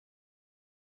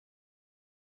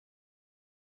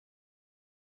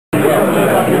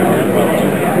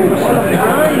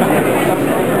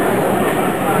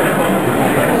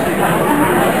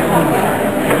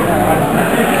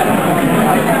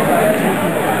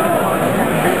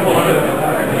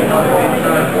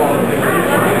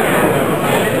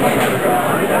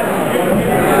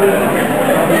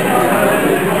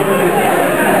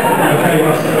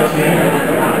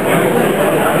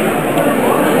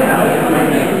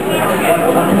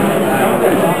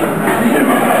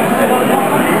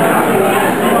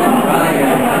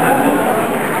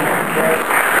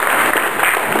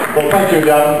you,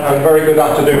 Dan, and very good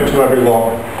afternoon to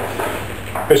everyone.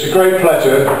 It's a great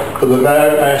pleasure for the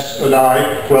Mayoress and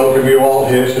I welcome you all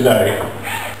here today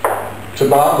to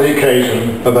mark the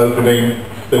occasion of opening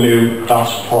the new Bass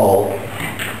Hall.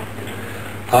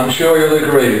 I'm sure you'll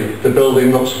agree the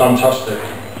building looks fantastic,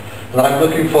 and I'm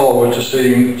looking forward to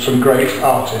seeing some great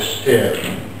artists here.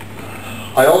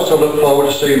 I also look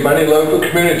forward to seeing many local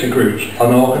community groups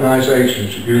and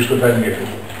organisations use the venue.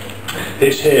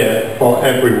 It's here for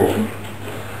everyone.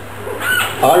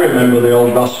 I remember the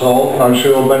old Bass Hall, and I'm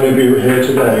sure many of you here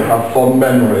today have fond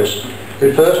memories.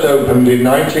 It first opened in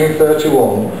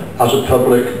 1931 as a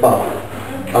public bar,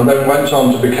 and then went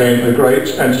on to become a great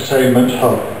entertainment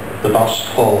hub, the Bass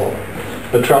Hall,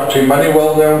 attracting many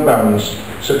well-known bands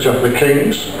such as the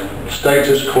Kings,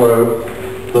 Status Quo,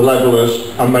 the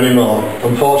Levellers and many more.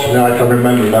 Unfortunately I can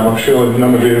remember them, I'm sure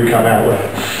none of you can out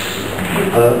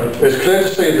there. It's clear to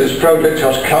see this project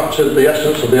has captured the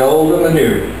essence of the old and the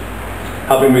new,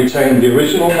 having retained the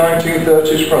original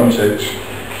 1930s frontage,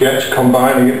 yet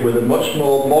combining it with a much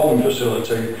more modern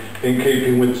facility in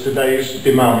keeping with today's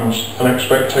demands and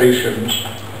expectations.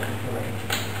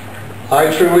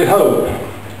 I truly hope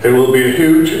it will be a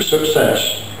huge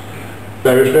success.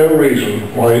 There is no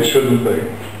reason why it shouldn't be.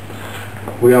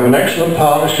 We have an excellent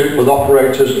partnership with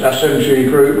operators SMG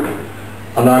Group,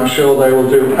 and I'm sure they will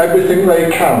do everything they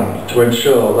can to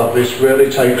ensure that this really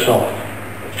takes off,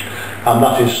 and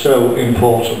that is so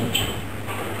important.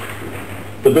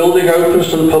 The building opens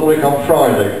to the public on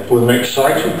Friday with an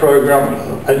exciting programme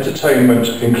of entertainment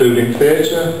including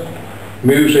theatre,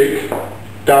 music,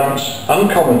 dance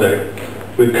and comedy,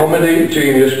 with comedy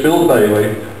genius Bill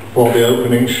Bailey for the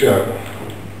opening show.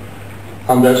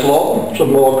 And there's lots of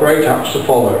more great acts to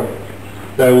follow.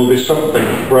 There will be something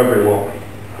for everyone.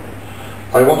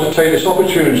 I want to take this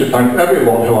opportunity to thank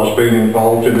everyone who has been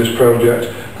involved in this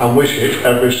project and wish it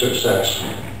every success.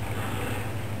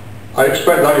 I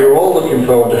expect that you're all looking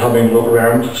forward to having a look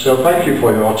around, so thank you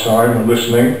for your time and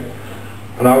listening.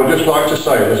 And I would just like to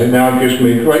say that it now gives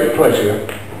me great pleasure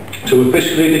to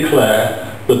officially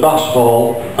declare the Bass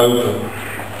Hall open.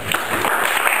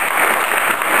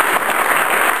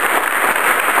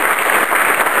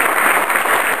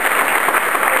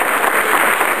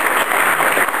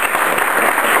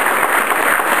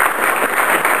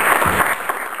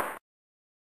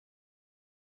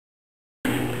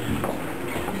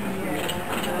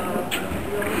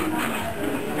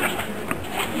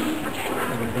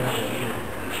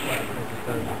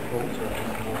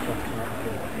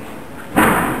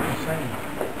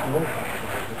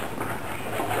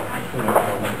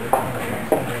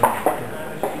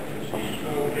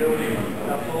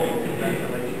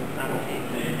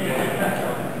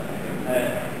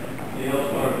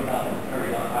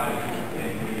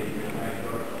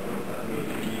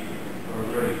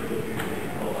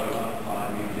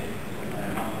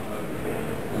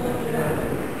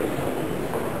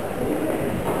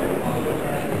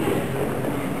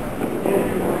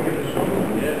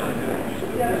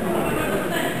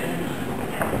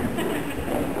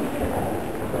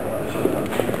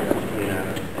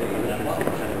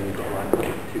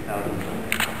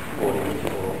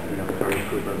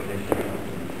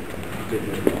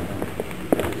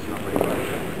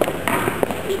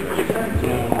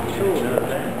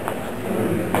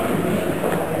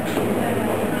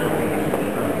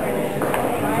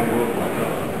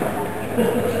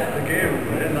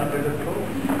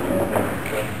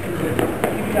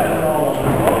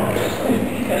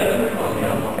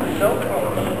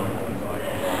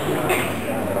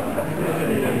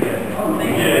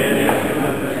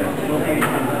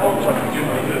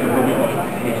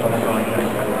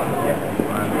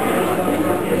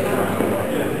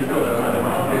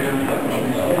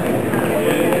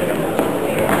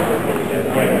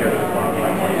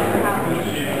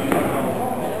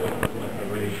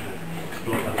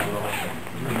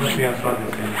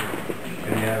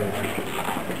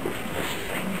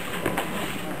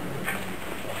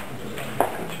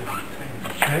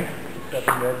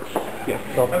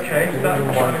 Okay, so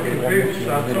that's one of the booths,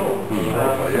 that's all.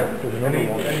 Any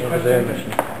questions?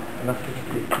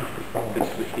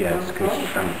 Yeah, it's because it's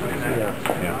Scunthorpe.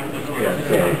 Yeah,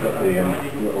 so you've got the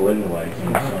little inlays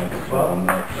inside as well on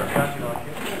there.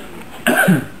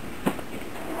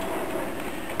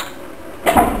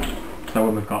 So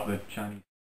when we've got the Chinese